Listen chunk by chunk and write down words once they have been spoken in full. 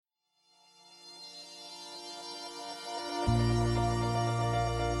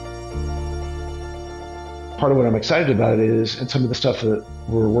part of what I'm excited about is, and some of the stuff that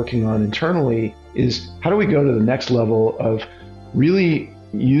we're working on internally, is how do we go to the next level of really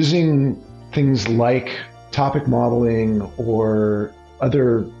using things like topic modeling or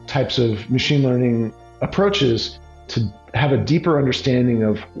other types of machine learning approaches to have a deeper understanding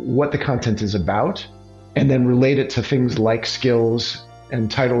of what the content is about, and then relate it to things like skills and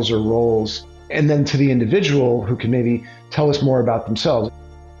titles or roles, and then to the individual who can maybe tell us more about themselves.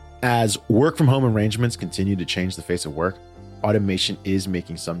 As work from home arrangements continue to change the face of work, automation is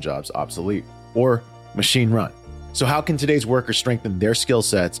making some jobs obsolete or machine run. So how can today's workers strengthen their skill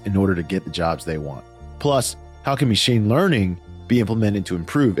sets in order to get the jobs they want? Plus, how can machine learning be implemented to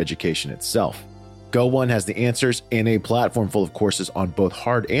improve education itself? Go1 has the answers and a platform full of courses on both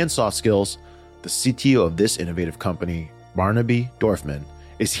hard and soft skills. The CTO of this innovative company, Barnaby Dorfman,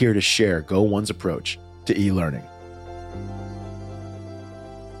 is here to share Go1's approach to e-learning.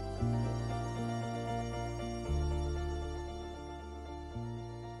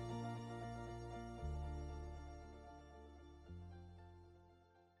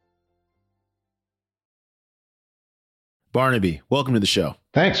 Barnaby, welcome to the show.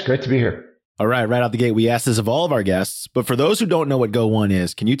 Thanks. Great to be here. All right out the gate, we ask this of all of our guests, but for those who don't know what Go1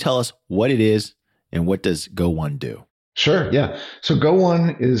 is, can you tell us what it is and what does Go1 do? Sure. Yeah. So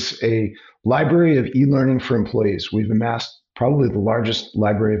Go1 is a library of e-learning for employees. We've amassed probably the largest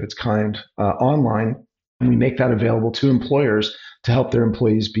library of its kind online, and we make that available to employers to help their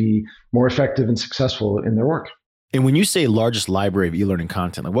employees be more effective and successful in their work. And when you say largest library of e-learning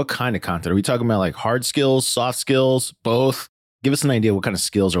content, like what kind of content? Are we talking about like hard skills, soft skills, both? Give us an idea what kind of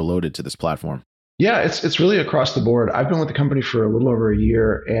skills are loaded to this platform. Yeah, it's really across the board. I've been with the company for a little over a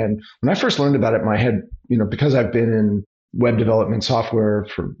year. And when I first learned about it, my head, because I've been in web development software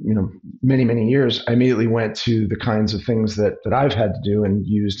for, many, many years, I immediately went to the kinds of things that I've had to do and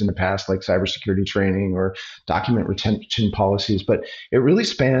used in the past, like cybersecurity training or document retention policies. But it really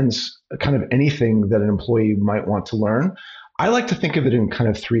spans kind of anything that an employee might want to learn. I like to think of it in kind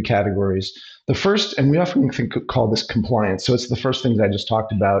of three categories. The first, and we often call this compliance. So it's the first things I just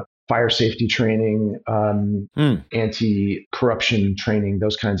talked about: fire safety training, anti-corruption training,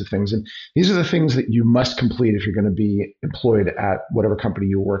 those kinds of things. And these are the things that you must complete if you're going to be employed at whatever company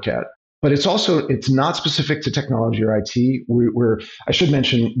you work at. But it's not specific to technology or IT. I should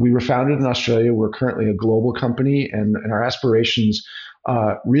mention, we were founded in Australia. We're currently a global company, and our aspirations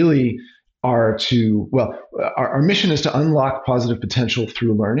really are our mission is to unlock positive potential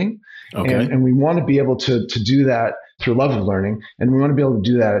through learning. Okay. And we want to be able to do that through love of learning. And we want to be able to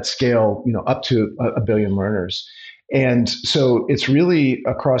do that at scale, up to a billion learners. And so it's really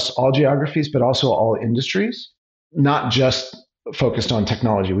across all geographies, but also all industries, not just focused on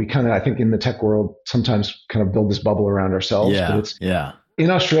technology. We kind of, I think in the tech world, sometimes kind of build this bubble around ourselves. Yeah. In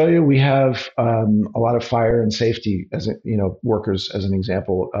Australia, we have a lot of fire and safety as workers, as an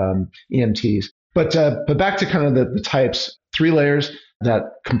example, EMTs. But back to kind of the types, 3 layers: that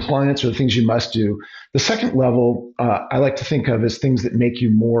compliance, or the things you must do. The second level, I like to think of as things that make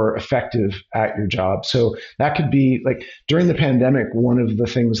you more effective at your job. So that could be like during the pandemic, one of the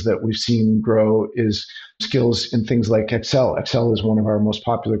things that we've seen grow is skills in things like Excel. Excel is one of our most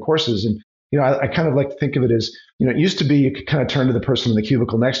popular courses. And I kind of like to think of it as, it used to be you could kind of turn to the person in the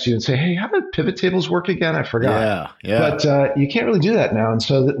cubicle next to you and say, hey, how did pivot tables work again? I forgot. Yeah. But you can't really do that now. And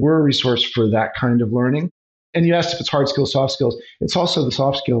so we're a resource for that kind of learning. And you asked if it's hard skills, soft skills. It's also the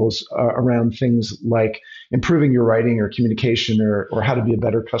soft skills around things like improving your writing or communication or how to be a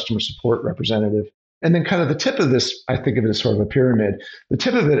better customer support representative. And then kind of the tip of this, I think of it as sort of a pyramid. The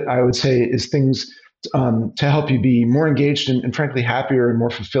tip of it, I would say, is things to help you be more engaged and frankly happier and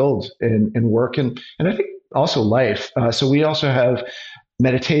more fulfilled in work and I think also life. So we also have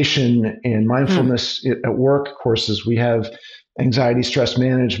meditation and mindfulness at work courses. We have anxiety, stress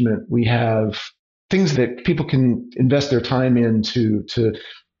management. We have things that people can invest their time in to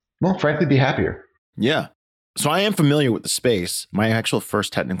frankly be happier. Yeah. So I am familiar with the space. My actual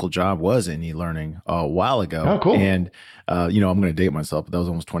first technical job was in e-learning a while ago. Oh, cool. And, I'm going to date myself, but that was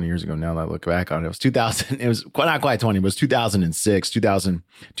almost 20 years ago now that I look back on it. It was 2000. It was not quite 20, but it was 2006.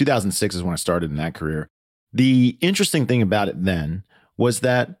 2006 is when I started in that career. The interesting thing about it then was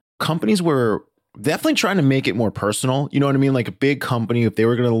that companies were definitely trying to make it more personal. You know what I mean? Like a big company, if they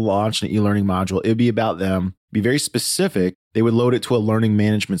were going to launch an e-learning module, it would be about them, be very specific. They would load it to a learning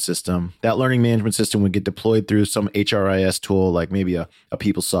management system. That learning management system would get deployed through some HRIS tool, like maybe a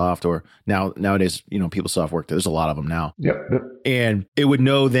PeopleSoft, or nowadays, PeopleSoft work. There's a lot of them now. Yep. And it would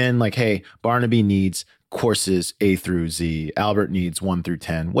know then like, hey, Barnaby needs courses A through Z. Albert needs 1 through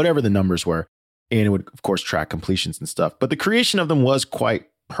 10, whatever the numbers were. And it would, of course, track completions and stuff. But the creation of them was quite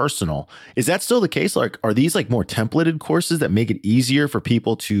personal. Is that still the case? Like, are these like more templated courses that make it easier for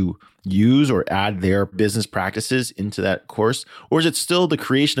people to use or add their business practices into that course? Or is it still the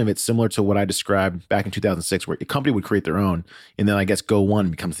creation of it similar to what I described back in 2006, where a company would create their own, and then I guess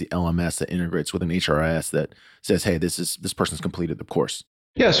Go1 becomes the LMS that integrates with an HRIS that says, hey, this person's completed the course?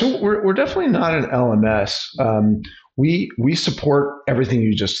 Yeah, so we're definitely not an LMS. We support everything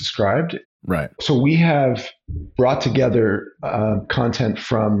you just described. Right. So we have brought together content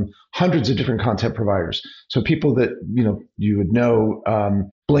from hundreds of different content providers. So people that you would know,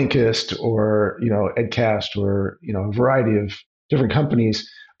 Blinkist or Edcast or a variety of different companies,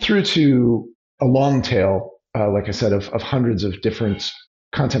 through to a long tail, like I said, of hundreds of different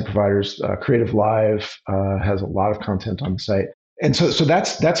content providers. Creative Live has a lot of content on the site. And so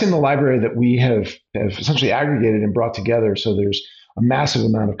that's in the library that we have essentially aggregated and brought together. So there's a massive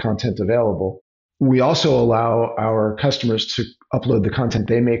amount of content available. We also allow our customers to upload the content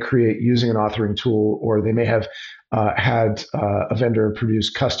they may create using an authoring tool, or they may have had a vendor produce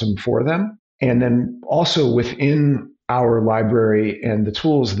custom for them. And then also within our library and the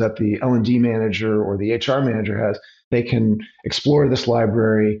tools that the L&D manager or the HR manager has, they can explore this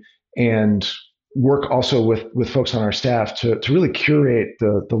library and work also with folks on our staff to really curate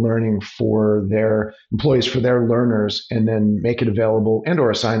the learning for their employees, for their learners, and then make it available and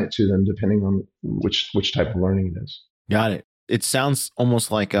or assign it to them depending on which type of learning it is. Got it. It sounds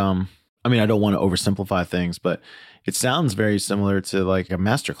almost like, I don't want to oversimplify things, but it sounds very similar to like a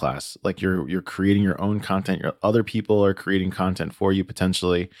masterclass. Like you're creating your own content. Other people are creating content for you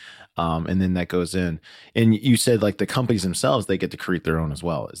potentially. And then that goes in. And you said like the companies themselves, they get to create their own as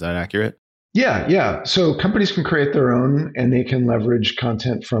well. Is that accurate? Yeah. So companies can create their own, and they can leverage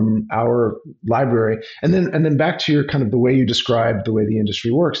content from our library. And then back to your kind of the way you described the way the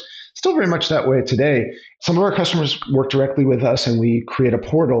industry works, still very much that way today. Some of our customers work directly with us, and we create a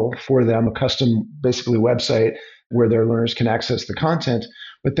portal for them, a custom, basically website where their learners can access the content.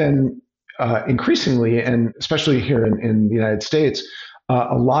 But then increasingly, and especially here in the United States,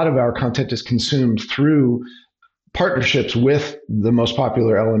 a lot of our content is consumed through partnerships with the most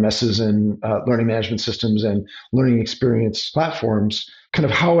popular LMSs and learning management systems and learning experience platforms, kind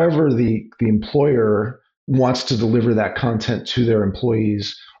of however the employer wants to deliver that content to their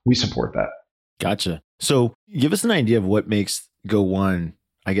employees, we support that. Gotcha. So give us an idea of what makes Go1,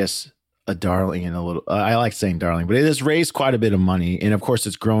 I guess, a darling and a little, I like saying darling, but it has raised quite a bit of money. And of course,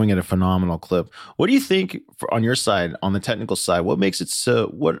 it's growing at a phenomenal clip. What do you think on your side, on the technical side, what makes it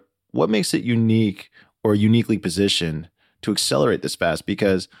what makes it unique or uniquely positioned to accelerate this fast?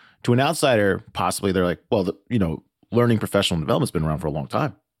 Because to an outsider, possibly they're like, well, learning professional development's been around for a long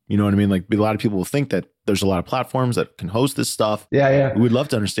time. You know what I mean? Like a lot of people will think that there's a lot of platforms that can host this stuff. Yeah. We would love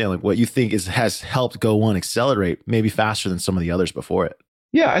to understand like what you think has helped Go1 accelerate maybe faster than some of the others before it.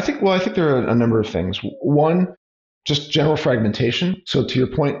 Yeah, I think there are a number of things. One, just general fragmentation. So to your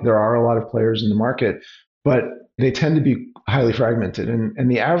point, there are a lot of players in the market, but they tend to be highly fragmented.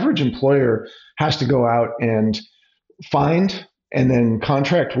 And the average employer has to go out and find and then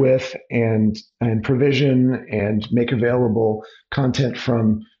contract with and provision and make available content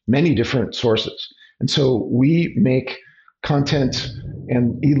from many different sources. And so we make content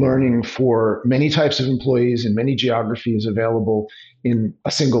and e-learning for many types of employees in many geographies available in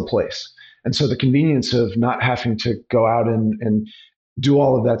a single place. And so the convenience of not having to go out and do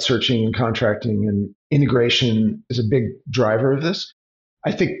all of that searching and contracting and integration is a big driver of this.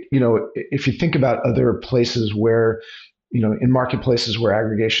 I think, if you think about other places where, in marketplaces where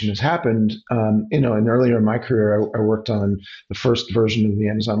aggregation has happened, and earlier in my career, I worked on the first version of the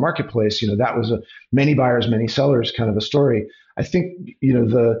Amazon Marketplace. That was a many buyers, many sellers kind of a story. I think,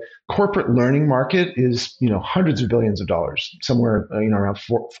 the corporate learning market is, hundreds of billions of dollars, somewhere, around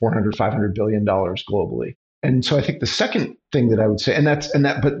 $400, $500 billion globally. And so I think the second thing that I would say,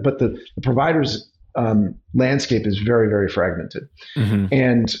 but the providers landscape is very, very fragmented. Mm-hmm.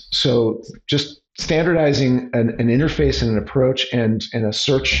 And so just standardizing an interface and an approach and a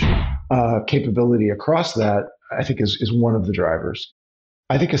search capability across that, I think is one of the drivers.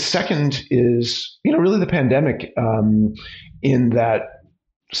 I think a second is, really the pandemic, in that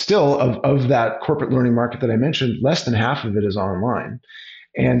still of that corporate learning market that I mentioned, less than half of it is online.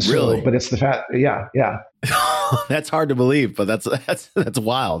 And so, really? But it's the fact, yeah. That's hard to believe, but that's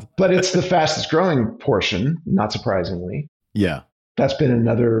wild. But it's the fastest growing portion, not surprisingly. Yeah. That's been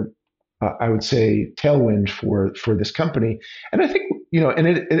another, I would say, tailwind for this company. And I think,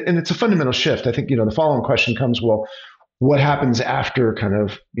 and it's a fundamental shift. I think, the following question comes, well, what happens after kind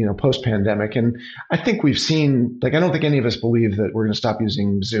of, post-pandemic? And I think we've seen, I don't think any of us believe that we're going to stop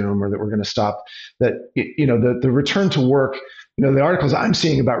using Zoom or that we're going to stop that, the return to work the articles I'm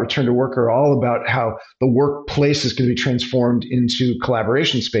seeing about return to work are all about how the workplace is going to be transformed into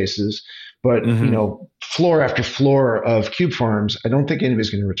collaboration spaces. But, Mm-hmm. floor after floor of cube farms, I don't think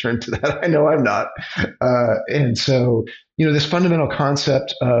anybody's going to return to that. I know I'm not. And so, this fundamental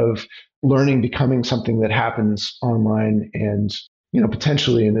concept of learning becoming something that happens online and,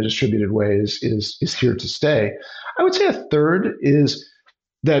 potentially in a distributed way is here to stay. I would say a third is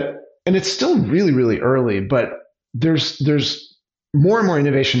that, and it's still really, really early, but there's more and more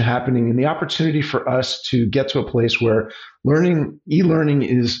innovation happening, and the opportunity for us to get to a place where e-learning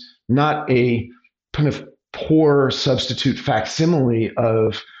is not a kind of poor substitute facsimile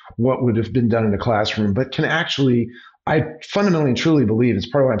of what would have been done in a classroom, but can actually, I fundamentally and truly believe, it's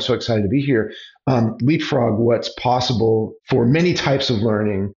part of why I'm so excited to be here, leapfrog what's possible for many types of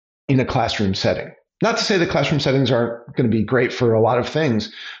learning in a classroom setting. Not to say that classroom settings aren't going to be great for a lot of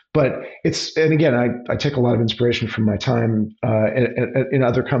things, but and again, I take a lot of inspiration from my time in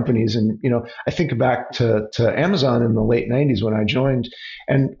other companies. And, I think back to Amazon in the late 90s when I joined,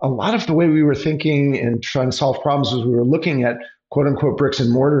 and a lot of the way we were thinking and trying to solve problems was we were looking at quote unquote bricks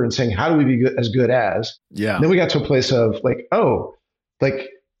and mortar and saying, how do we be as good as? Yeah. And then we got to a place of like, oh, like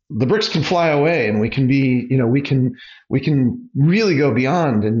the bricks can fly away and we can be, we can really go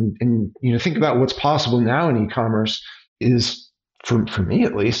beyond and, think about what's possible now in e-commerce is for me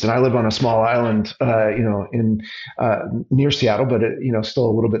at least. And I live on a small island, in near Seattle, but still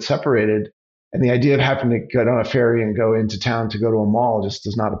a little bit separated. And the idea of having to get on a ferry and go into town to go to a mall just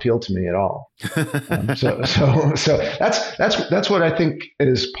does not appeal to me at all. So that's what I think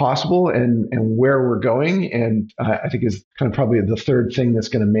is possible and where we're going. And I think is kind of probably the third thing that's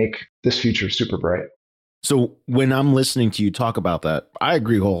going to make this future super bright. So when I'm listening to you talk about that, I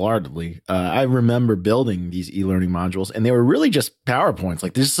agree wholeheartedly. I remember building these e-learning modules, and they were really just PowerPoints.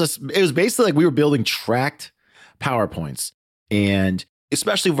 Like it was basically like we were building tracked PowerPoints, and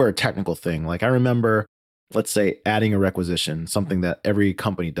especially for a technical thing. Like I remember, let's say, adding a requisition, something that every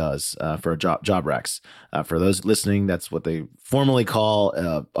company does for a job recs. For those listening, that's what they formally call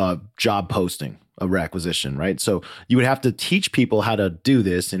a job posting. A requisition, right? So you would have to teach people how to do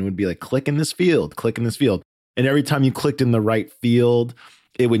this, and it would be like, click in this field, click in this field. And every time you clicked in the right field,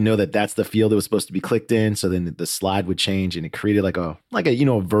 it would know that that's the field it was supposed to be clicked in. So then the slide would change, and it created like a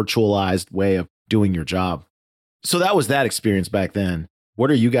virtualized way of doing your job. So that was that experience back then.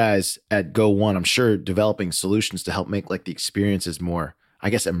 What are you guys at Go1? I'm sure developing solutions to help make like the experiences more, I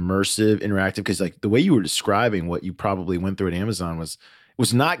guess, immersive, interactive, because like the way you were describing what you probably went through at Amazon was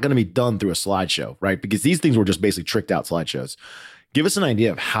not going to be done through a slideshow, right? Because these things were just basically tricked out slideshows. Give us an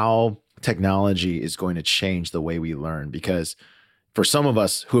idea of how technology is going to change the way we learn, because for some of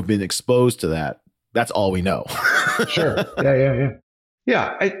us who have been exposed to that, that's all we know. Sure. Yeah.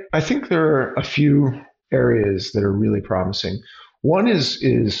 Yeah, I think there are a few areas that are really promising. One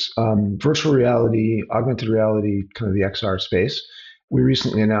is virtual reality, augmented reality, kind of the XR space. We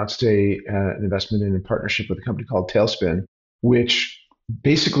recently announced an investment in a partnership with a company called Tailspin, which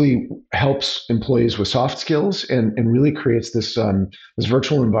basically helps employees with soft skills and really creates this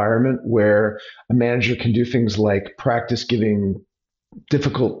virtual environment where a manager can do things like practice giving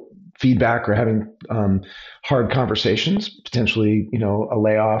difficult feedback or having hard conversations, potentially, a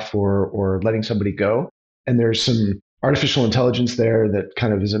layoff or letting somebody go. And there's some artificial intelligence there that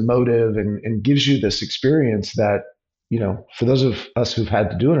kind of is emotive and gives you this experience that, for those of us who've had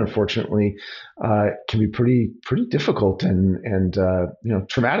to do it, unfortunately, can be pretty difficult and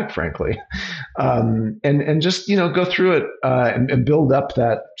traumatic, frankly. And just go through it and build up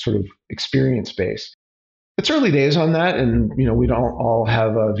that sort of experience base. It's early days on that, and we don't all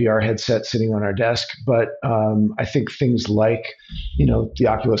have a VR headset sitting on our desk, but I think things like the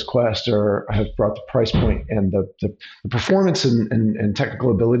Oculus Quest have brought the price point and the performance and technical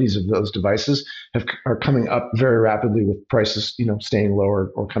abilities of those devices are coming up very rapidly with prices staying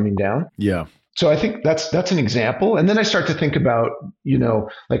lower or coming down. Yeah. So I think that's an example. And then I start to think about,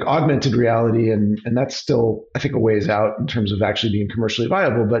 like augmented reality, and that's still, I think, a ways out in terms of actually being commercially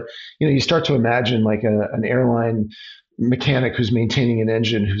viable. But, you start to imagine like an airline mechanic who's maintaining an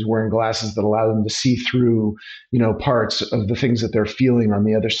engine, who's wearing glasses that allow them to see through, parts of the things that they're feeling on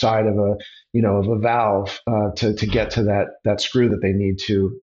the other side of a valve to get to that screw that they need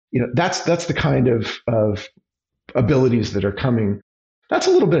to, that's the kind of abilities that are coming. That's a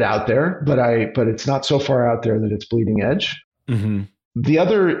little bit out there, but it's not so far out there that it's bleeding edge. Mm-hmm. The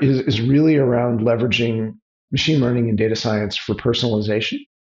other is really around leveraging machine learning and data science for personalization.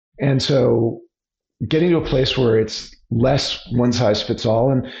 And so getting to a place where it's less one size fits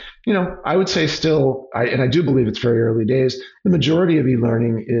all. And, I would say still, I do believe it's very early days. The majority of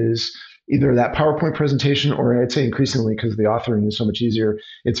e-learning is either that PowerPoint presentation, or I'd say increasingly, because the authoring is so much easier,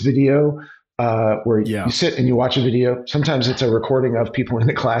 it's video, where you Yeah. sit and you watch a video. Sometimes it's a recording of people in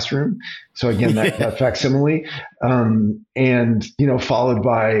the classroom. So again, that facsimile, and followed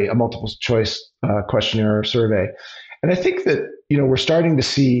by a multiple choice questionnaire or survey. And I think that we're starting to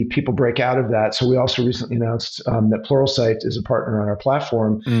see people break out of that. So we also recently announced that Pluralsight is a partner on our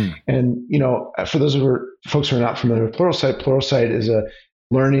platform. And for those folks who are not familiar with Pluralsight, Pluralsight is a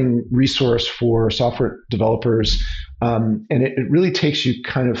learning resource for software developers. And it really takes you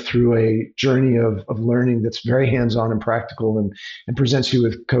kind of through a journey of learning that's very hands-on and practical, and presents you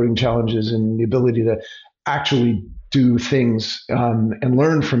with coding challenges and the ability to actually do things and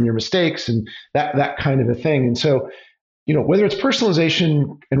learn from your mistakes and that kind of a thing. And so, whether it's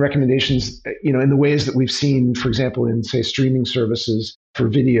personalization and recommendations, in the ways that we've seen, for example, in, say, streaming services for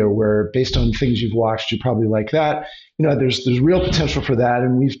video, where based on things you've watched, you probably like that. There's real potential for that,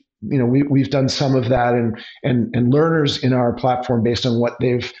 and we've done some of that, and learners in our platform, based on what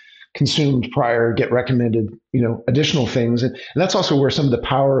they've consumed prior, get recommended additional things, and that's also where some of the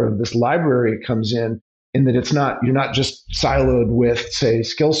power of this library comes in that you're not just siloed with, say,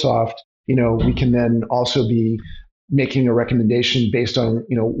 Skillsoft. We can then also be making a recommendation based on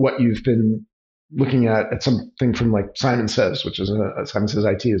what you've been looking at something from, like, Simon Says, which is Simon Says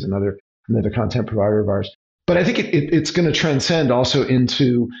IT is another content provider of ours. But I think it's going to transcend also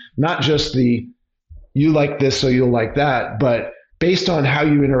into not just the you like this so you'll like that, but based on how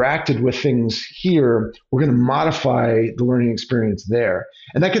you interacted with things here, we're going to modify the learning experience there.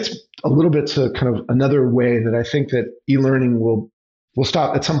 And that gets a little bit to kind of another way that I think that e-learning will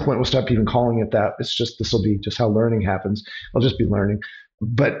stop at some point. We'll stop even calling it that. It's just, this will be just how learning happens. It'll just be learning,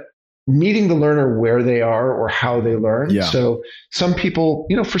 but meeting the learner where they are or how they learn. Yeah. So some people,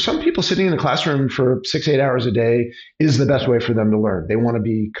 for some people, sitting in the classroom for 6-8 hours a day is the best way for them to learn. They want to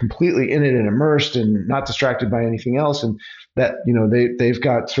be completely in it and immersed and not distracted by anything else. And that, they've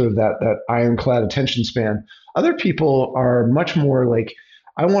got sort of that ironclad attention span. Other people are much more like,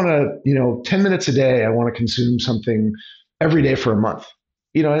 I want to, 10 minutes a day, I want to consume something every day for a month.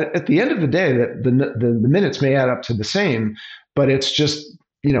 At the end of the day, that the minutes may add up to the same, but it's just,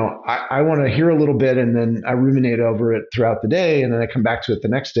 I want to hear a little bit, and then I ruminate over it throughout the day, and then I come back to it the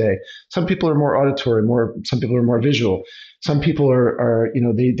next day. Some people are more auditory, some people are more visual. Some people are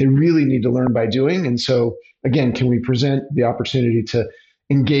they really need to learn by doing. And so again, can we present the opportunity to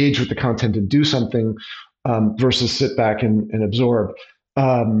engage with the content and do something versus sit back and absorb?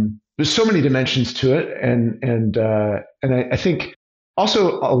 There's so many dimensions to it, and I think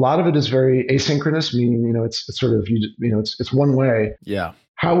also a lot of it is very asynchronous, meaning it's sort of it's one way. Yeah.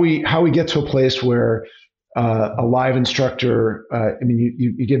 How we get to a place where a live instructor,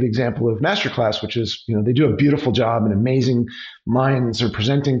 you give the example of Masterclass, which is, they do a beautiful job and amazing minds are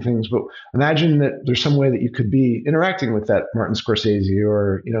presenting things, but imagine that there's some way that you could be interacting with that Martin Scorsese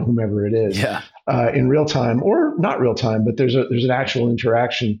or, whomever it is, in real time, or not real time, but there's an actual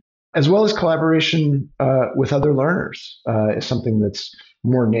interaction, as well as collaboration with other learners is something that's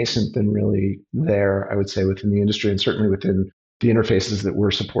more nascent than really there, I would say, within the industry, and certainly within the interfaces that we're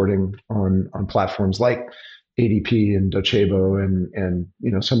supporting on platforms like ADP and Docebo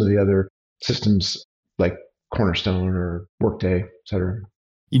and some of the other systems like Cornerstone or Workday, et cetera.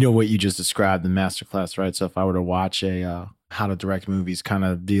 What you just described, the masterclass, right? So if I were to watch a how to direct movies kind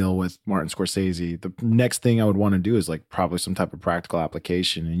of deal with Martin Scorsese, the next thing I would want to do is like probably some type of practical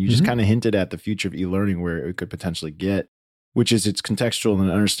application. And you just kind of hinted at the future of e-learning, where it could potentially get, which is it's contextual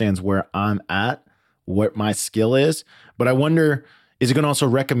and it understands where I'm at, what my skill is. But I wonder, is it going to also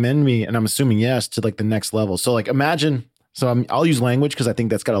recommend me? And I'm assuming yes, to like the next level. So like imagine, I'll use language because I think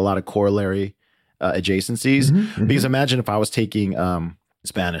that's got a lot of corollary adjacencies. Because imagine if I was taking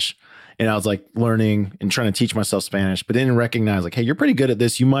Spanish and I was like learning and trying to teach myself Spanish, but didn't recognize like, hey, you're pretty good at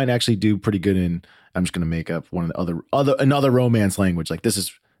this. You might actually do pretty good in, I'm just going to make up one of the another romance language. Like this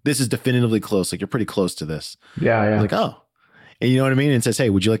is definitively close. Like you're pretty close to this. Yeah. Like, oh. And you know what I mean? And it says, hey,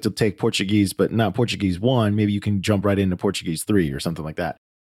 would you like to take Portuguese, but not Portuguese 1? Maybe you can jump right into Portuguese 3 or something like that.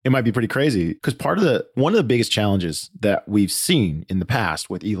 It might be pretty crazy because one of the biggest challenges that we've seen in the past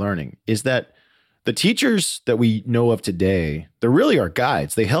with e-learning is that the teachers that we know of today, they're really our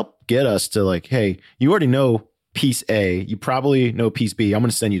guides. They help get us to like, hey, you already know piece A. You probably know piece B. I'm going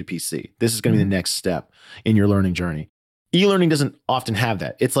to send you to piece C. This is going to be the next step in your learning journey. E-learning doesn't often have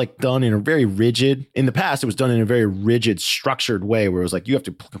that. It's like done in a very rigid, in the past, it was done in a very rigid, structured way where it was like, you have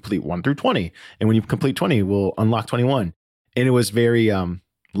to complete 1 through 20. And when you complete 20, we'll unlock 21. And it was very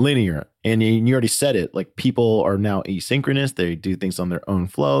linear. And you already said it, like people are now asynchronous. They do things on their own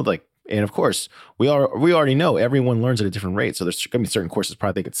flow. Like, and of course, we already know everyone learns at a different rate. So there's going to be certain courses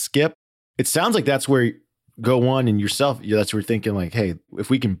probably they could skip. It sounds like that's where Go1 and yourself, that's where you're thinking like, hey, if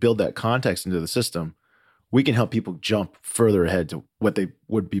we can build that context into the system, we can help people jump further ahead to what they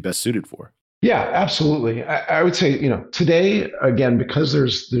would be best suited for. Yeah, absolutely. I would say, today, again, because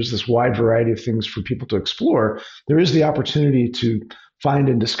there's this wide variety of things for people to explore, there is the opportunity to find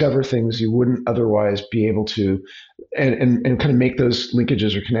and discover things you wouldn't otherwise be able to, and kind of make those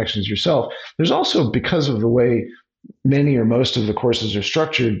linkages or connections yourself. There's also, because of the way many or most of the courses are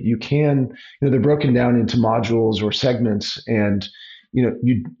structured, they're broken down into modules or segments, and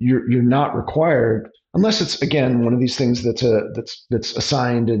you're not required, unless it's, again, one of these things that's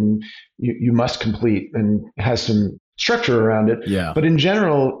assigned and you must complete and has some structure around it. Yeah. But in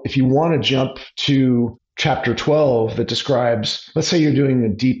general, if you want to jump to chapter 12 that describes, let's say you're doing a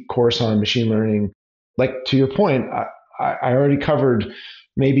deep course on machine learning, like to your point, I already covered,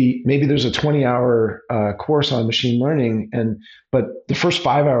 maybe there's a 20-hour course on machine learning, but the first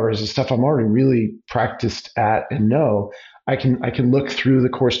 5 hours is stuff I'm already really practiced at and know. I can look through the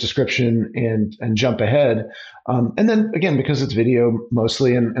course description and jump ahead. And then again, because it's video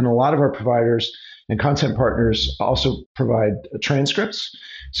mostly, and a lot of our providers and content partners also provide transcripts.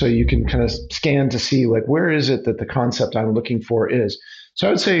 So you can kind of scan to see, like, where is it that the concept I'm looking for is. So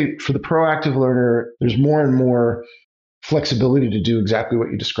I would say for the proactive learner, there's more and more flexibility to do exactly what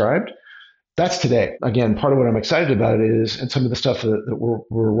you described. That's today. Again, part of what I'm excited about is, and some of the stuff that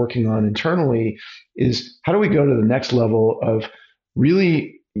we're working on internally, is how do we go to the next level of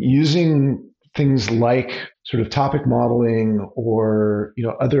really using things like sort of topic modeling or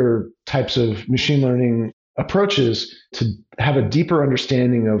other types of machine learning approaches to have a deeper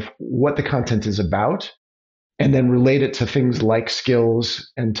understanding of what the content is about, and then relate it to things like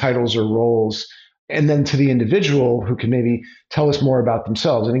skills and titles or roles, and then to the individual who can maybe tell us more about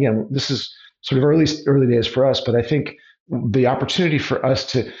themselves. And again, this is sort of early days for us, but I think the opportunity for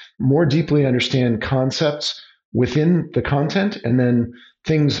us to more deeply understand concepts within the content, and then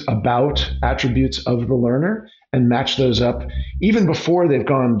things about attributes of the learner, and match those up even before they've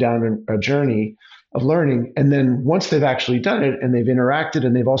gone down a journey of learning. And then once they've actually done it and they've interacted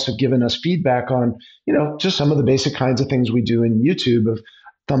and they've also given us feedback on, just some of the basic kinds of things we do in YouTube of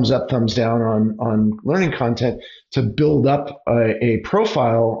thumbs up, thumbs down on learning content, to build up a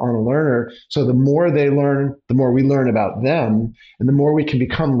profile on a learner. So the more they learn, the more we learn about them, and the more we can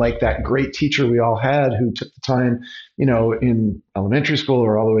become like that great teacher we all had who took the time, in elementary school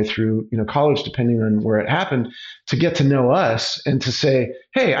or all the way through, college, depending on where it happened, to get to know us and to say,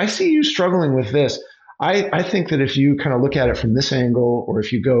 hey, I see you struggling with this. I think that if you kind of look at it from this angle, or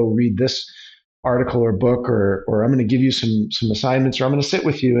if you go read this article or book, or I'm going to give you some assignments, or I'm going to sit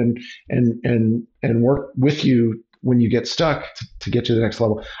with you and work with you when you get stuck to get to the next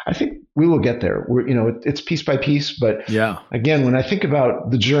level. I think we will get there. It's piece by piece, but yeah. Again, when I think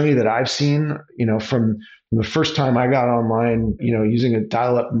about the journey that I've seen, from the first time I got online, using a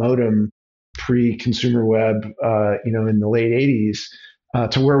dial-up modem pre-consumer web, in the late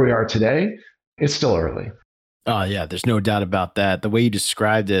 80s, to where we are today, it's still early. Oh, yeah, there's no doubt about that. The way you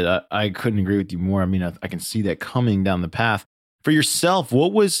described it, I couldn't agree with you more. I mean, I can see that coming down the path. For yourself,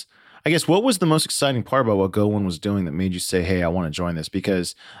 what was the most exciting part about what Go1 was doing that made you say, hey, I want to join this?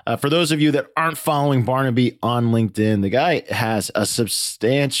 Because for those of you that aren't following Barnaby on LinkedIn, the guy has a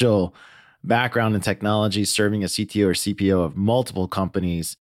substantial background in technology, serving as CTO or CPO of multiple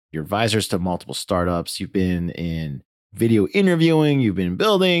companies. You're advisors to multiple startups. You've been in video interviewing, you've been in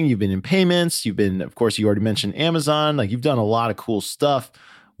building, you've been in payments, you've been, of course, you already mentioned Amazon. Like, you've done a lot of cool stuff.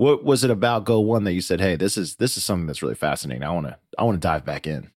 What was it about Go1 that you said, hey, this is something that's really fascinating. I want to dive back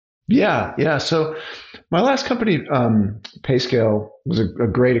in. Yeah. So my last company, PayScale, was a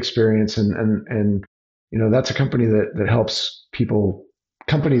great experience, and that's a company that helps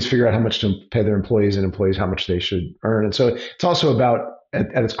companies figure out how much to pay their employees, and employees how much they should earn. And so it's also about,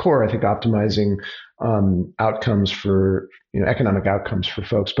 at its core, I think, optimizing outcomes for economic outcomes for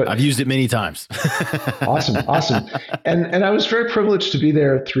folks. But I've used it many times. Awesome. And I was very privileged to be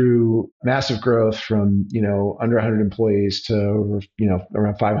there through massive growth from under 100 employees to over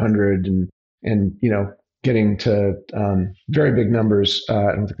around 500, and getting to very big numbers. I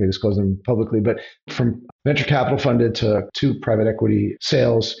don't think they disclose them publicly, but from venture capital funded to private equity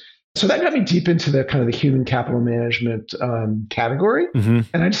sales. So that got me deep into the kind of the human capital management category. Mm-hmm.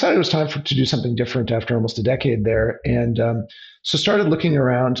 And I decided it was time to do something different after almost a decade there. And so started looking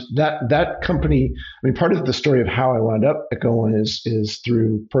around that company. I mean, part of the story of how I wound up at Go1 is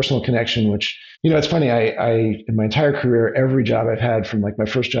through personal connection, which, it's funny. I in my entire career, every job I've had, from like my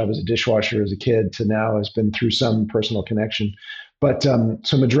first job as a dishwasher as a kid to now, has been through some personal connection. But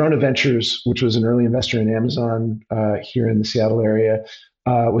so Madrona Ventures, which was an early investor in Amazon here in the Seattle area,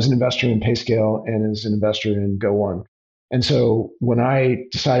 was an investor in PayScale and is an investor in Go1. And so when I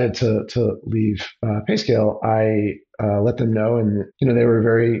decided to leave PayScale, I let them know, and they were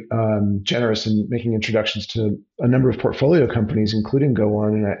very generous in making introductions to a number of portfolio companies, including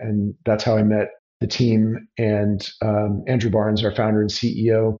Go1, and that's how I met the team and Andrew Barnes, our founder and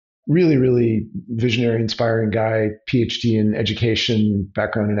CEO. Really, really visionary, inspiring guy, PhD in education,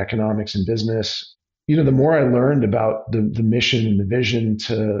 background in economics and business. The more I learned about the mission and the vision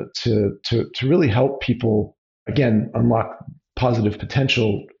to really help people again unlock positive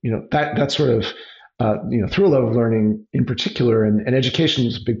potential, that sort of through a love of learning in particular, and education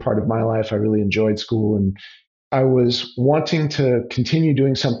is a big part of my life. I really enjoyed school, and I was wanting to continue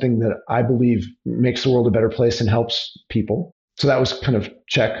doing something that I believe makes the world a better place and helps people. So that was kind of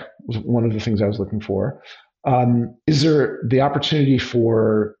check, was one of the things I was looking for. Is there the opportunity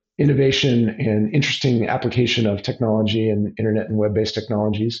for innovation and interesting application of technology and internet and web-based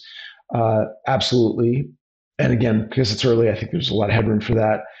technologies? Absolutely. And again, because it's early, I think there's a lot of headroom for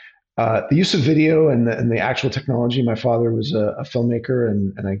that. The use of video and the actual technology. My father was a filmmaker,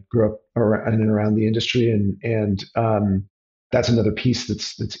 and I grew up around and around the industry, and that's another piece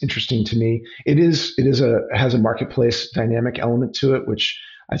that's interesting to me. It has a marketplace dynamic element to it, which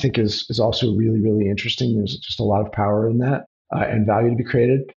I think is also really, really interesting. There's just a lot of power in that and value to be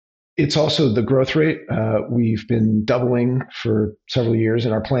created. It's also the growth rate. We've been doubling for several years,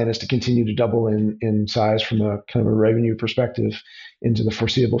 and our plan is to continue to double in size from a kind of a revenue perspective into the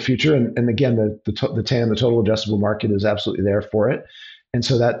foreseeable future. And again, the TAM, the total addressable market, is absolutely there for it. And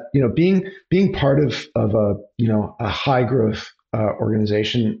so that being part of a high growth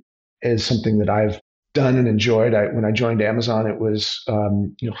organization is something that I've done and enjoyed. When I joined Amazon, it was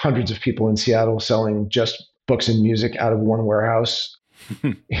hundreds of people in Seattle selling just books and music out of one warehouse.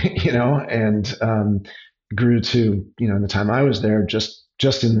 And grew to, in the time I was there,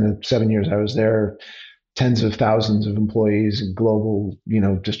 just in the 7 years I was there, tens of thousands of employees, global,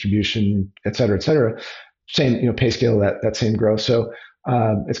 distribution, et cetera, et cetera. Same, PayScale, that same growth. So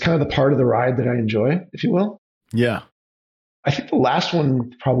it's kind of the part of the ride that I enjoy, if you will. Yeah. I think the last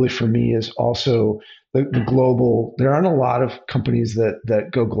one probably for me is also the global. There aren't a lot of companies that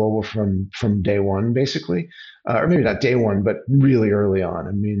go global from day one, basically, or maybe not day one, but really early on.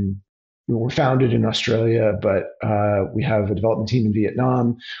 I mean, we're founded in Australia, but we have a development team in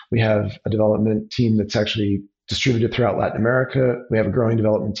Vietnam. We have a development team that's actually distributed throughout Latin America. We have a growing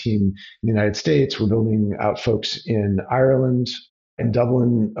development team in the United States. We're building out folks in Ireland, in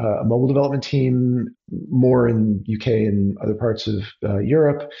Dublin, a mobile development team, more in UK and other parts of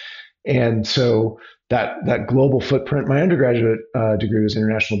Europe. And so that global footprint. My undergraduate degree was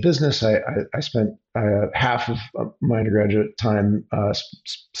international business. I spent half of my undergraduate time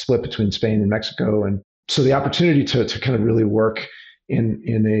split between Spain and Mexico, and so the opportunity to kind of really work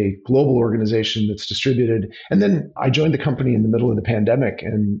in a global organization that's distributed. And then I joined the company in the middle of the pandemic,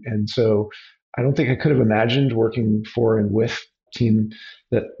 and so I don't think I could have imagined working for and with a team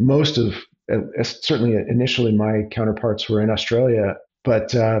that most of, certainly initially, my counterparts were in Australia.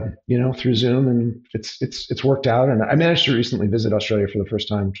 But through Zoom, and it's worked out. And I managed to recently visit Australia for the first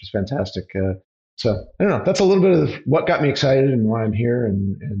time, which was fantastic. So I don't know. That's a little bit of what got me excited and why I'm here.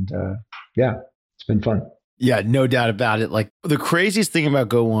 And yeah, it's been fun. Yeah, no doubt about it. Like, the craziest thing about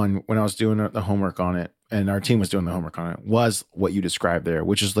Go1 when I was doing the homework on it, and our team was doing the homework on it, was what you described there,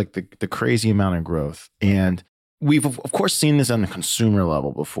 which is like the crazy amount of growth. And we've, of course, seen this on the consumer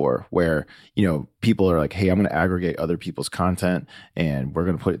level before, where, people are like, hey, I'm going to aggregate other people's content and we're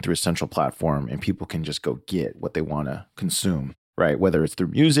going to put it through a central platform, and people can just go get what they want to consume, right? Whether it's through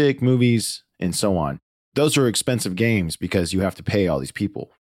music, movies, and so on. Those are expensive games because you have to pay all these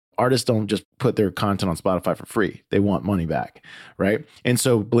people. Artists don't just put their content on Spotify for free. They want money back, right? And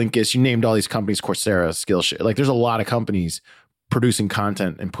so Blinkist, you named all these companies, Coursera, Skillshare. Like, there's a lot of companies producing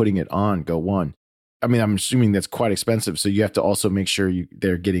content and putting it on Go1. I mean, I'm assuming that's quite expensive. So you have to also make sure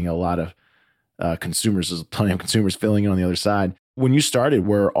they're getting a lot of consumers. There's plenty of consumers filling in on the other side. When you started,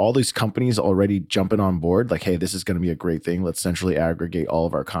 were all these companies already jumping on board? Like, hey, this is going to be a great thing. Let's centrally aggregate all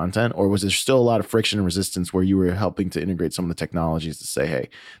of our content. Or was there still a lot of friction and resistance where you were helping to integrate some of the technologies to say, hey,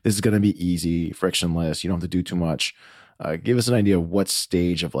 this is going to be easy, frictionless. You don't have to do too much. Give us an idea of what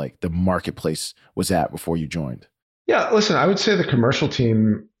stage of like the marketplace was at before you joined. Yeah, listen, I would say the commercial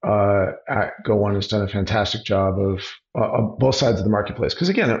team at Go1 has done a fantastic job of both sides of the marketplace. Because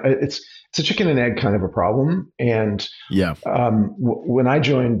again, it's a chicken and egg kind of a problem. And yeah, when I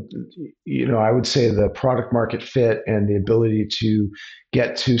joined, I would say the product market fit and the ability to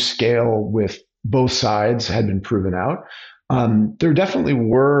get to scale with both sides had been proven out. There definitely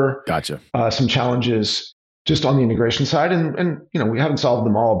were gotcha. Some challenges just on the integration side. And we haven't solved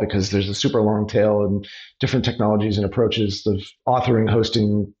them all because there's a super long tail and different technologies and approaches of authoring,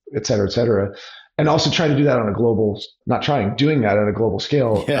 hosting, et cetera, et cetera. And also trying to do that on a global, not trying, doing that on a global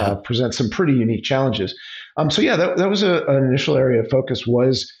scale presents some pretty unique challenges. So yeah, that was an initial area of focus,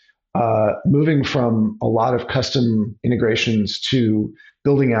 was moving from a lot of custom integrations to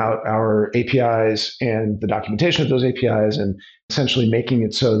building out our APIs and the documentation of those APIs, and essentially making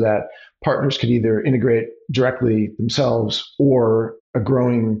it so that partners could either integrate directly themselves, or a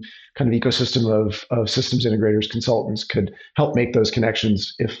growing kind of ecosystem of systems integrators, consultants could help make those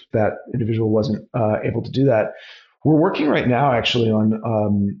connections if that individual wasn't able to do that. We're working right now actually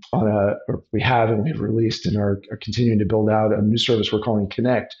or we have and we've released and are continuing to build out a new service we're calling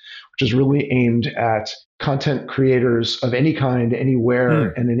Connect, which is really aimed at content creators of any kind,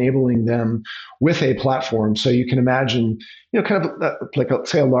 anywhere, and enabling them with a platform. So you can imagine, kind of like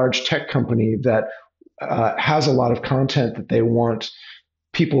say a large tech company that has a lot of content that they want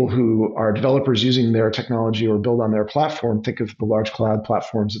people who are developers using their technology or build on their platform. Think of the large cloud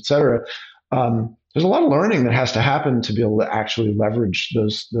platforms, et cetera. There's a lot of learning that has to happen to be able to actually leverage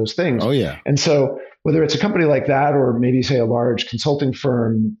those things. Oh yeah. And so whether it's a company like that, or maybe say a large consulting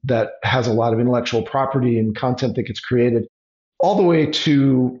firm that has a lot of intellectual property and content that gets created, all the way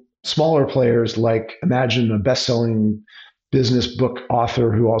to smaller players like, imagine a best-selling business book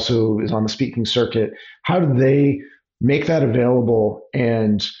author who also is on the speaking circuit. How do they make that available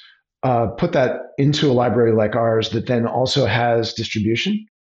and put that into a library like ours that then also has distribution?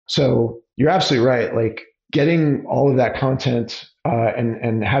 So you're absolutely right. Like, getting all of that content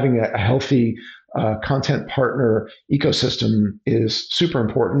and having a healthy content partner ecosystem is super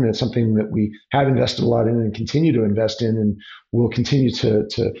important. It's something that we have invested a lot in and continue to invest in, and will continue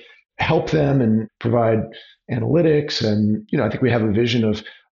to help them and provide analytics. And I think we have a vision of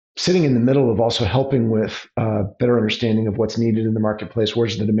sitting in the middle of also helping with better understanding of what's needed in the marketplace.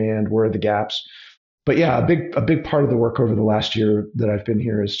 Where's the demand? Where are the gaps? But yeah, a big part of the work over the last year that I've been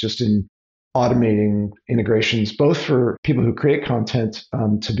here is just in automating integrations, both for people who create content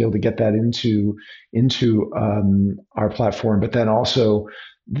to be able to get that into our platform, but then also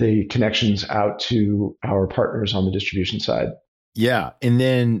the connections out to our partners on the distribution side. Yeah, and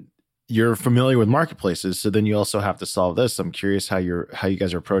then you're familiar with marketplaces, so then you also have to solve this. I'm curious how you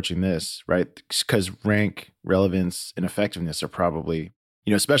guys are approaching this, right? Because rank, relevance, and effectiveness are probably,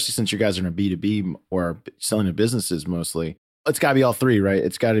 especially since you guys are in a B2B or selling to businesses mostly, it's got to be all three, right?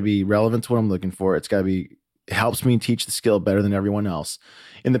 It's got to be relevant to what I'm looking for. It's got to be, it helps me teach the skill better than everyone else.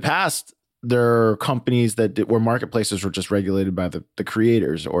 In the past, there are companies where marketplaces were just regulated by the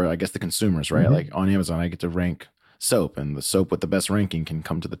creators, or I guess the consumers, right? Mm-hmm. Like on Amazon, I get to rank soap, and the soap with the best ranking can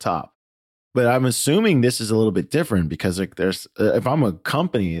come to the top. But I'm assuming this is a little bit different, because like if I'm a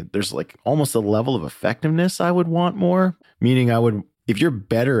company, there's like almost a level of effectiveness I would want more. Meaning if you're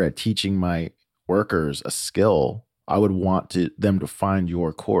better at teaching my workers a skill, I would want them to find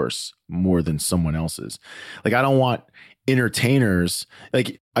your course more than someone else's. Like, I don't want entertainers.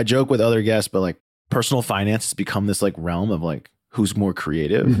 Like, I joke with other guests, but like personal finance has become this like realm of like who's more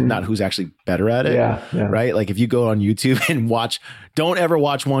creative, not who's actually better at it. Yeah. Right. Like, if you go on YouTube and don't ever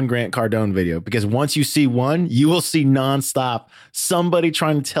watch one Grant Cardone video, because once you see one, you will see nonstop somebody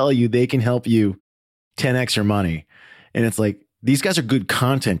trying to tell you they can help you 10x your money. And it's like, these guys are good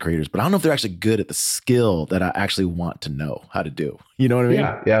content creators, but I don't know if they're actually good at the skill that I actually want to know how to do. You know what I mean?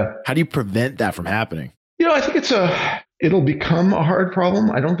 Yeah. How do you prevent that from happening? I think it'll become a hard problem.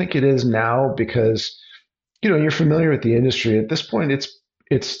 I don't think it is now, because, you're familiar with the industry. At this point,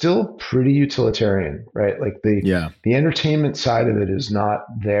 it's still pretty utilitarian, right? Like the entertainment side of it is not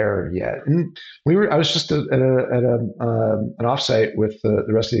there yet. And I was just at an offsite with the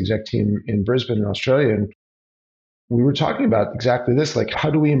rest of the exec team in Brisbane in Australia, and we were talking about exactly this. Like, how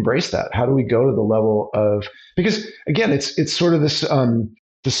do we embrace that? How do we go to the level of, because again, it's sort of this,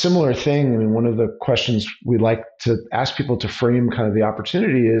 the similar thing. I mean, one of the questions we like to ask people to frame kind of the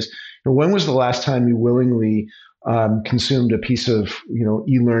opportunity is, when was the last time you willingly consumed a piece of,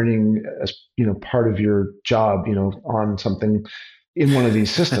 e-learning as, part of your job, on something in one of these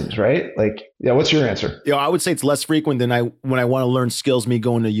systems, right? Like, what's your answer? I would say it's less frequent than when I want to learn skills, me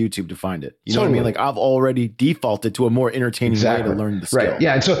going to YouTube to find it. You know what I mean? Like, I've already defaulted to a more entertaining way to learn the skill. Right.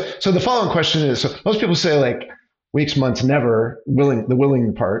 Yeah. And so the following question is, so most people say like weeks, months, never, the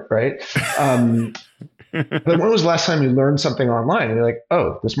willing part, right? But when was the last time you learned something online? And you're like,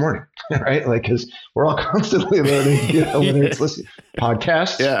 oh, this morning, right? Like, because we're all constantly learning, whether it's listening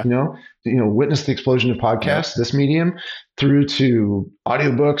podcasts, witness the explosion of podcasts, this medium, through to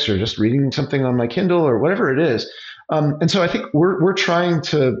audiobooks or just reading something on my Kindle or whatever it is. And so I think we're trying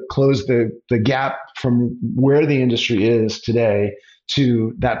to close the gap from where the industry is today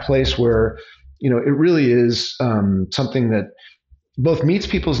to that place where, it really is something that both meets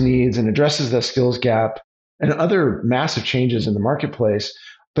people's needs and addresses the skills gap and other massive changes in the marketplace,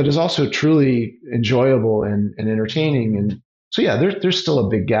 but is also truly enjoyable and entertaining. And so, yeah, there's still a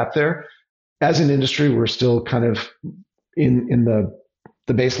big gap there. As an industry, we're still kind of in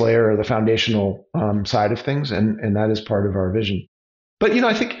the base layer or the foundational side of things, and that is part of our vision. But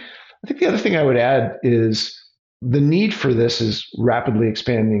I think the other thing I would add is the need for this is rapidly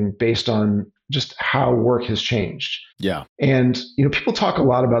expanding based on just how work has changed. Yeah. And people talk a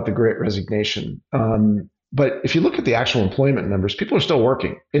lot about the Great Resignation, but if you look at the actual employment numbers, people are still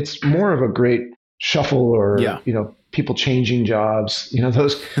working. It's more of a great shuffle, or people changing jobs,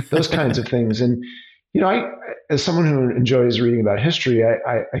 those kinds of things. And I, as someone who enjoys reading about history,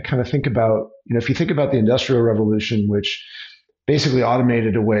 I kind of think about, if you think about the Industrial Revolution, which basically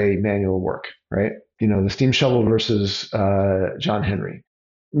automated away manual work, right? The steam shovel versus John Henry.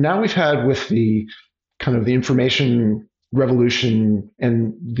 Now we've had, with the kind of the information revolution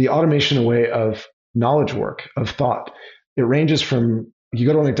and the automation away of knowledge work, of thought. It ranges from, you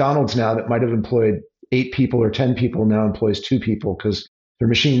go to a McDonald's now that might have employed 8 people or 10 people, now employs 2 people because their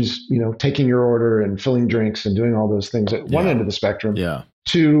machines, taking your order and filling drinks and doing all those things at one end of the spectrum. Yeah.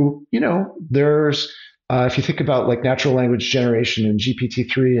 To, there's, if you think about like natural language generation and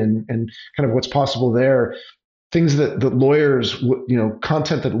GPT-3 and kind of what's possible there, things that lawyers,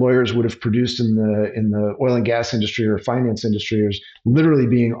 content that lawyers would have produced in the oil and gas industry or finance industry is literally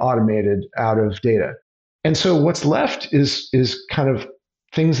being automated out of data. And so what's left is kind of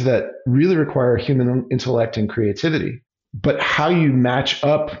things that really require human intellect and creativity. But how you match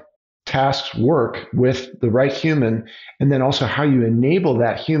up tasks, work with the right human, and then also how you enable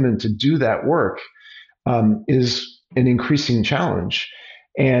that human to do that work is an increasing challenge.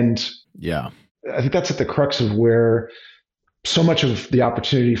 And yeah, I think that's at the crux of where so much of the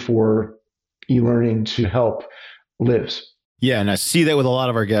opportunity for e-learning to help lives. Yeah, and I see that with a lot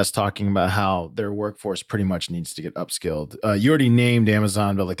of our guests talking about how their workforce pretty much needs to get upskilled. You already named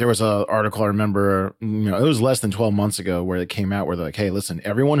Amazon, but like there was an article I remember, it was less than 12 months ago where it came out where they're like, hey, listen,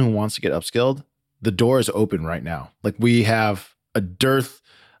 everyone who wants to get upskilled, the door is open right now. Like we have a dearth.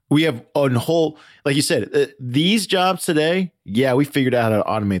 We have a whole, like you said, these jobs today, yeah, we figured out how to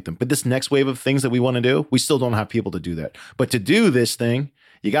automate them. But this next wave of things that we want to do, we still don't have people to do that. But to do this thing,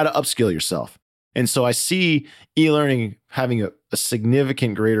 you got to upskill yourself. And so I see e-learning having a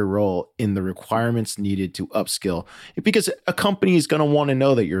significant greater role in the requirements needed to upskill, because a company is going to want to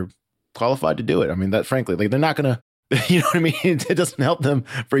know that you're qualified to do it. I mean, that frankly, like they're not going to, you know what I mean? It doesn't help them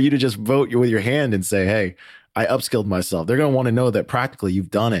for you to just vote with your hand and say, hey, I upskilled myself. They're going to want to know that practically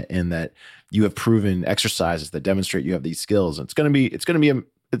you've done it and that you have proven exercises that demonstrate you have these skills. And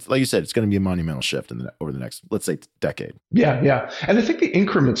it's like you said, it's going to be a monumental shift over the next, let's say, decade. Yeah. And I think the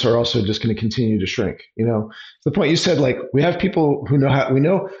increments are also just going to continue to shrink. The point you said, like we have people who know how, we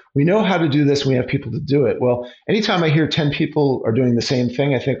know how to do this, and we have people to do it. Well, anytime I hear 10 people are doing the same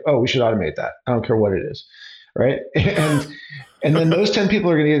thing, I think, oh, we should automate that. I don't care what it is. Right. And then those 10 people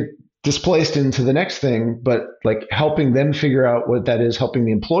are going to get displaced into the next thing, but like helping them figure out what that is, helping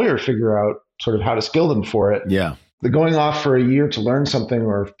the employer figure out sort of how to skill them for it. Yeah. The going off for a year to learn something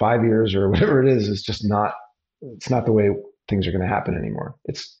or 5 years or whatever it is just it's not the way things are going to happen anymore.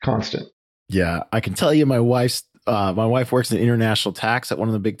 It's constant. Yeah. I can tell you my wife works in international tax at one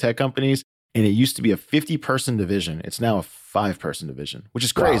of the big tech companies, and it used to be a 50-person division. It's now a 5-person division, which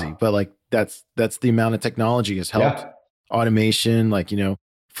is crazy. Wow. But like that's the amount of technology has helped. Automation, like,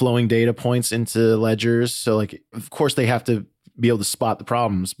 flowing data points into ledgers. So like, of course they have to be able to spot the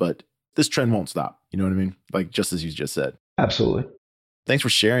problems, but this trend won't stop. You know what I mean? Like just as you just said. Absolutely. Thanks for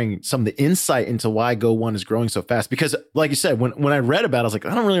sharing some of the insight into why Go1 is growing so fast. Because like you said, when I read about it, I was like,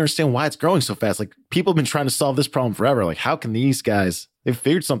 I don't really understand why it's growing so fast. Like people have been trying to solve this problem forever. Like how can these guys, they've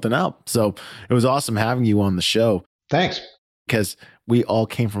figured something out. So it was awesome having you on the show. Thanks. Because we all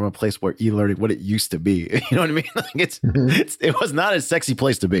came from a place where e-learning, what it used to be, you know what I mean? Like it was not a sexy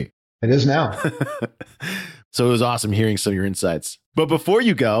place to be. It is now. So it was awesome hearing some of your insights. But before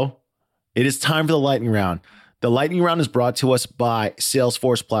you go, it is time for the lightning round. The lightning round is brought to us by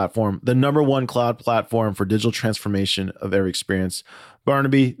Salesforce Platform, the #1 cloud platform for digital transformation of every experience.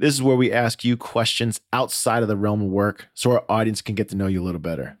 Barnaby, this is where we ask you questions outside of the realm of work so our audience can get to know you a little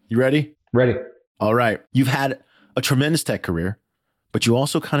better. You ready? Ready. All right. You've had a tremendous tech career, but you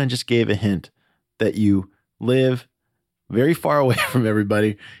also kind of just gave a hint that you live very far away from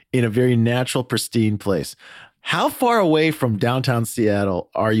everybody in a very natural, pristine place. How far away from downtown Seattle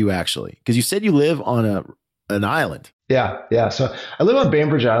are you actually? Because you said you live on a an island. Yeah. So I live on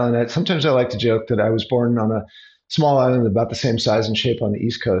Bainbridge Island. Sometimes I like to joke that I was born on a small island about the same size and shape on the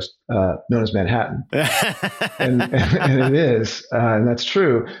East Coast, known as Manhattan. And it is, and that's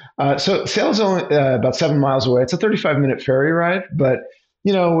true. So Sail's only about 7 miles away. It's a 35-minute ferry ride, but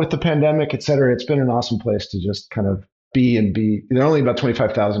with the pandemic, et cetera, it's been an awesome place to just kind of be. There are only about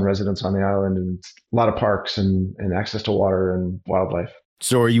 25,000 residents on the island, and it's a lot of parks and access to water and wildlife.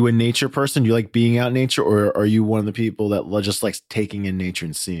 So are you a nature person? Do you like being out in nature, or are you one of the people that just likes taking in nature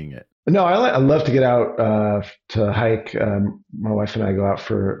and seeing it? No, I love to get out to hike. My wife and I go out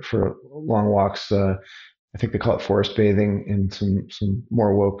for long walks. I think they call it forest bathing in some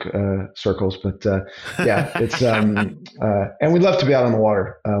more woke circles, but yeah, it's and we love to be out on the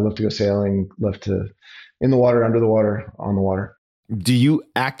water. Love to go sailing. Love to in the water, under the water, on the water. Do you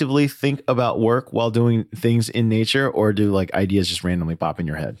actively think about work while doing things in nature, or do like ideas just randomly pop in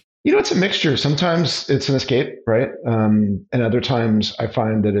your head? It's a mixture. Sometimes it's an escape, right? And other times I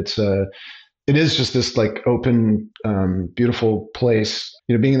find that it is just this like open, beautiful place.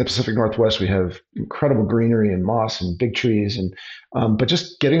 Being in the Pacific Northwest, we have incredible greenery and moss and big trees, but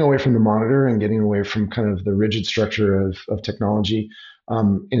just getting away from the monitor and getting away from kind of the rigid structure of technology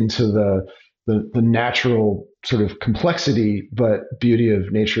into the natural sort of complexity but beauty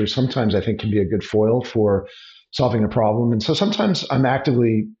of nature. Sometimes I think can be a good foil for solving a problem. And so sometimes I'm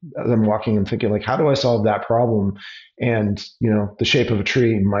actively, as I'm walking and thinking like, how do I solve that problem? And, the shape of a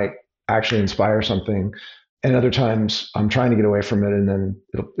tree might actually inspire something. And other times I'm trying to get away from it, and then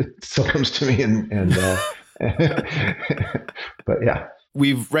it still comes to me. But yeah.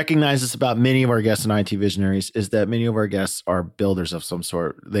 We've recognized this about many of our guests in IT Visionaries, is that many of our guests are builders of some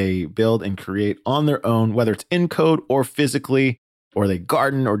sort. They build and create on their own, whether it's in code or physically, or they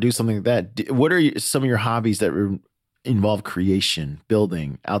garden or do something like that. What are some of your hobbies that involve creation,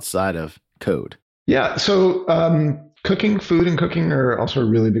 building outside of code? Yeah. So food and cooking are also a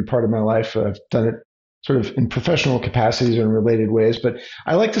really big part of my life. I've done it sort of in professional capacities or in related ways. But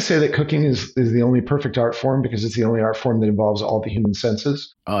I like to say that cooking is the only perfect art form because it's the only art form that involves all the human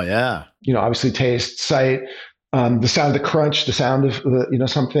senses. Oh, yeah. Obviously taste, sight, the sound of the crunch, the sound of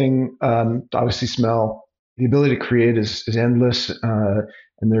something, obviously smell. The ability to create is endless.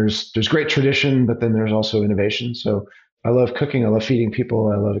 And there's great tradition, but then there's also innovation. So I love cooking. I love feeding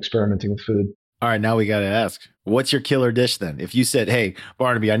people. I love experimenting with food. All right, now we got to ask, what's your killer dish then? If you said, hey,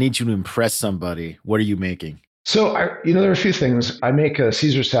 Barnaby, I need you to impress somebody, what are you making? So, there are a few things. I make a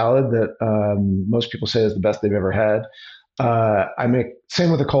Caesar salad that most people say is the best they've ever had.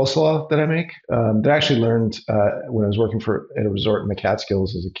 Same with the coleslaw that I make, that I actually learned when I was working at a resort in the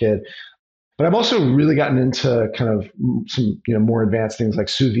Catskills as a kid. But I've also really gotten into kind of some, more advanced things like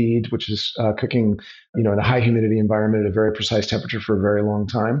sous vide, which is cooking, in a high humidity environment at a very precise temperature for a very long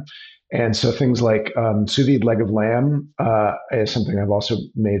time. And so things like sous vide leg of lamb is something I've also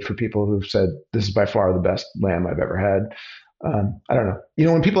made for people who've said, this is by far the best lamb I've ever had. I don't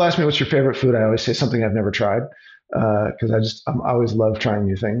know. When people ask me what's your favorite food, I always say something I've never tried because I always love trying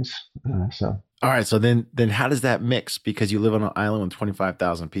new things. All right. So then how does that mix? Because you live on an island with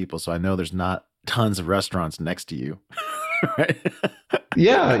 25,000 people. So I know there's not tons of restaurants next to you. Right?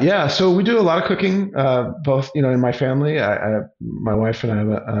 Yeah. So we do a lot of cooking, both, in my family. My wife and I have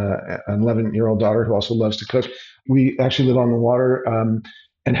an 11-year-old daughter who also loves to cook. We actually live on the water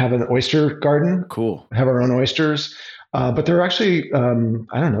and have an oyster garden. Cool. Have our own oysters. But there are actually, 7,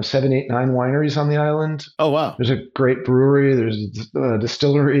 8, 9 wineries on the island. Oh, wow. There's a great brewery. There's a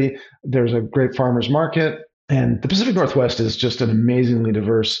distillery. There's a great farmer's market. And the Pacific Northwest is just an amazingly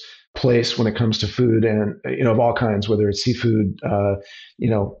diverse place when it comes to food and, of all kinds, whether it's seafood,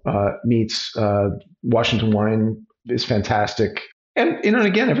 meats, Washington wine is fantastic. And,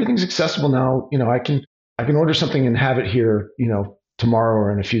 again, everything's accessible now. I can order something and have it here, tomorrow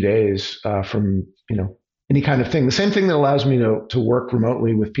or in a few days from, any kind of thing. The same thing that allows me to work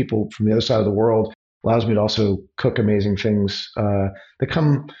remotely with people from the other side of the world allows me to also cook amazing things that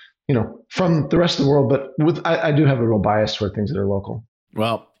come, from the rest of the world. But I do have a real bias toward things that are local.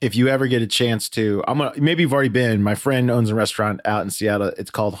 Well, if you ever get a chance to, maybe you've already been. My friend owns a restaurant out in Seattle.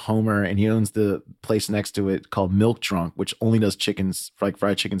 It's called Homer, and he owns the place next to it called Milk Drunk, which only does like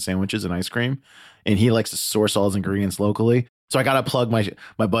fried chicken sandwiches and ice cream. And he likes to source all his ingredients locally. So I got to plug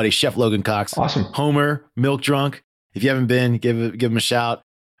my buddy, Chef Logan Cox. Awesome. Homer, Milk Drunk. If you haven't been, give him a shout.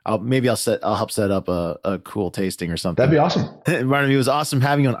 I'll help set up a cool tasting or something. That'd be awesome. Barnaby, it was awesome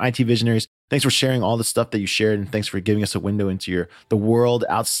having you on IT Visionaries. Thanks for sharing all the stuff that you shared, and thanks for giving us a window into the world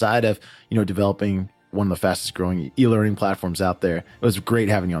outside of, developing one of the fastest growing e-learning platforms out there. It was great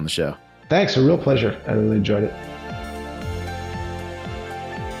having you on the show. Thanks. A real pleasure. I really enjoyed it.